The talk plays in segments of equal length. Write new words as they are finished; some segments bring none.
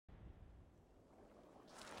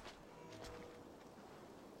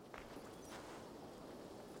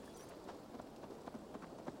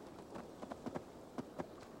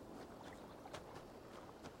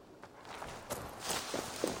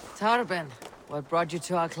Tarben, what brought you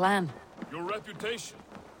to our clan? Your reputation.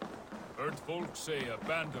 Heard folks say a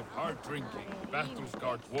band of hard-drinking,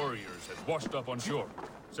 battle-scarred warriors had washed up on shore.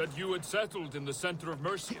 Said you had settled in the center of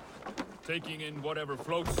Mercia, taking in whatever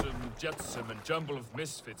flotsam, jetsam, and jumble of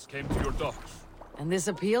misfits came to your docks. And this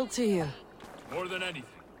appealed to you? More than anything.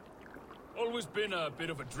 Always been a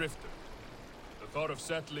bit of a drifter. The thought of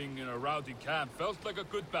settling in a rowdy camp felt like a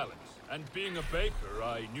good balance. And being a baker,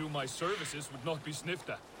 I knew my services would not be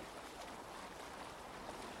sniffed at.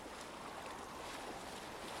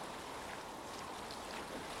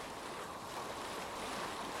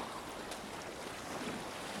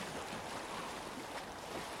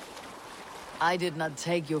 I did not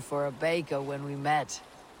take you for a baker when we met.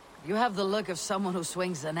 You have the look of someone who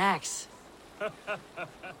swings an axe.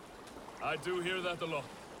 I do hear that a lot.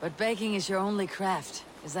 But baking is your only craft,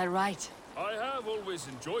 is that right? I have always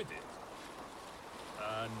enjoyed it.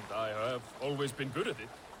 And I have always been good at it.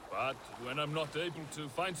 But when I'm not able to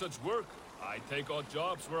find such work, I take odd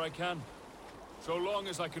jobs where I can. So long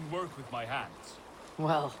as I can work with my hands.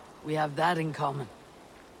 Well, we have that in common.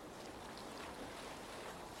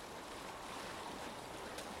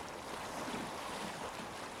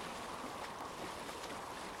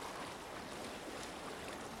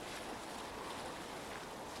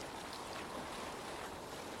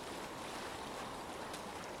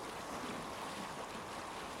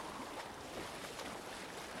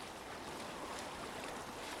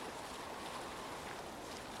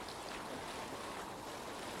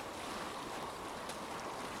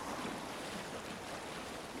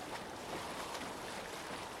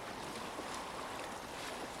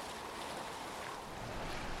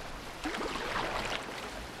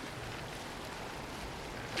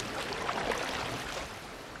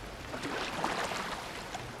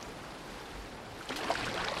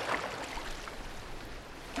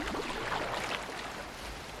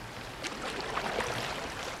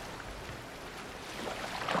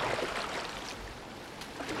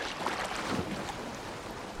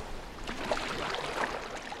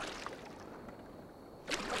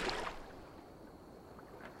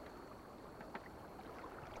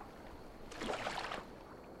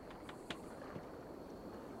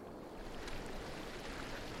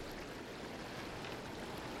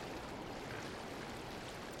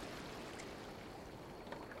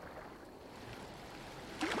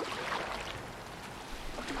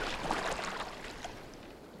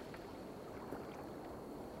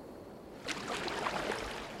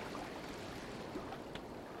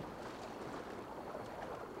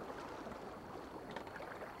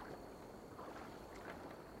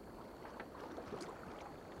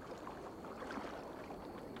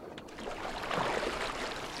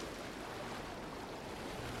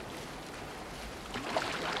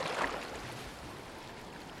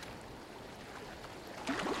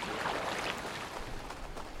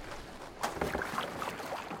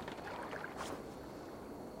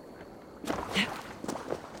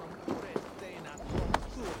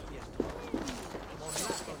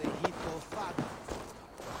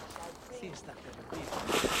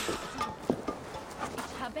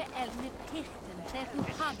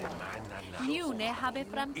 Njune habe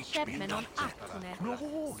framkjøpt med noen akne.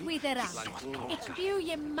 Swiderang. Et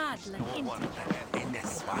bjuje madlen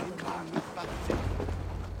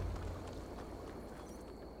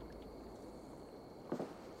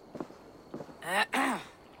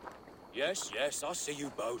Yes, yes, I see you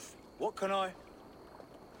both. What can I...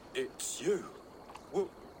 It's you.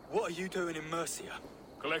 What are you doing in Mercia?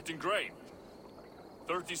 Collecting grain.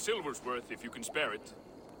 30 silver's worth if you can spare it.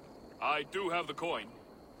 I do have the coin.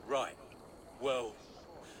 Right. Well,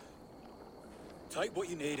 take what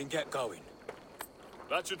you need and get going.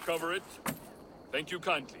 That should cover it. Thank you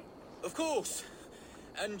kindly. Of course.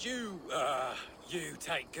 And you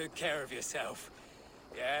take good care of yourself.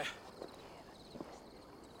 Yeah?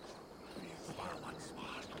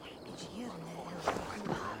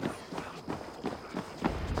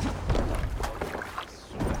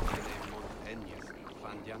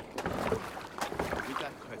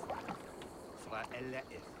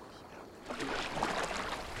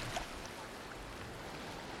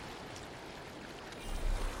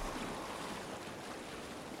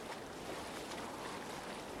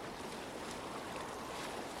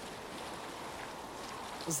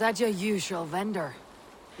 Is that your usual vendor?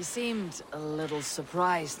 He seemed a little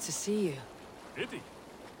surprised to see you. Did he?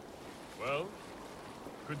 Well,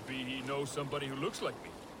 could be he knows somebody who looks like me.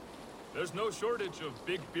 There's no shortage of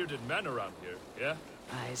big bearded men around here, yeah?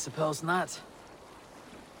 I suppose not.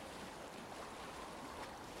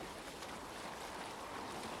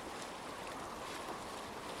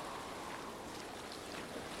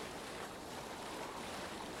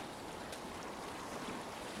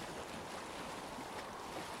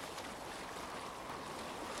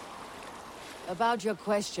 About your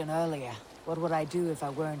question earlier, what would I do if I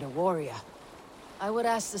weren't a warrior? I would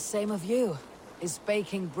ask the same of you. Is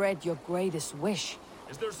baking bread your greatest wish?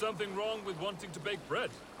 Is there something wrong with wanting to bake bread?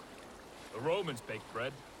 The Romans baked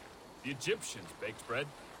bread. The Egyptians baked bread.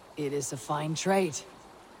 It is a fine trade.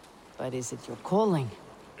 But is it your calling?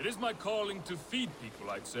 It is my calling to feed people,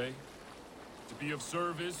 I'd say. To be of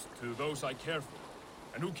service to those I care for,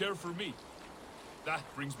 and who care for me. That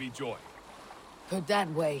brings me joy. Put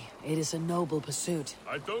that way, it is a noble pursuit.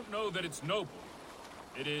 I don't know that it's noble.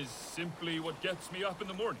 It is simply what gets me up in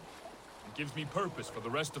the morning, and gives me purpose for the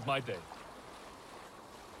rest of my day.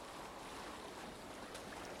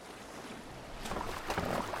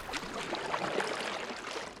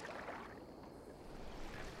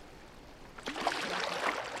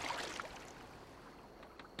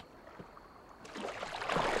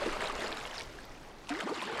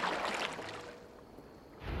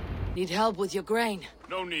 Need help with your grain?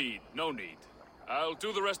 No need, no need. I'll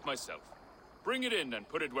do the rest myself. Bring it in and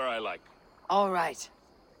put it where I like. All right.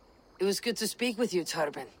 It was good to speak with you,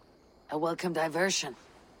 Turbin. A welcome diversion.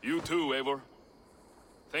 You too, Eivor.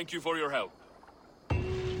 Thank you for your help.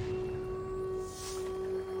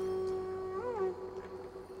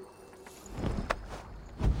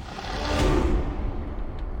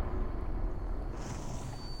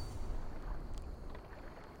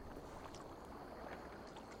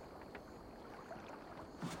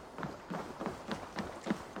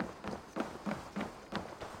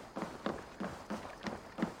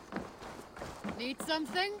 Need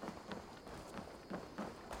something?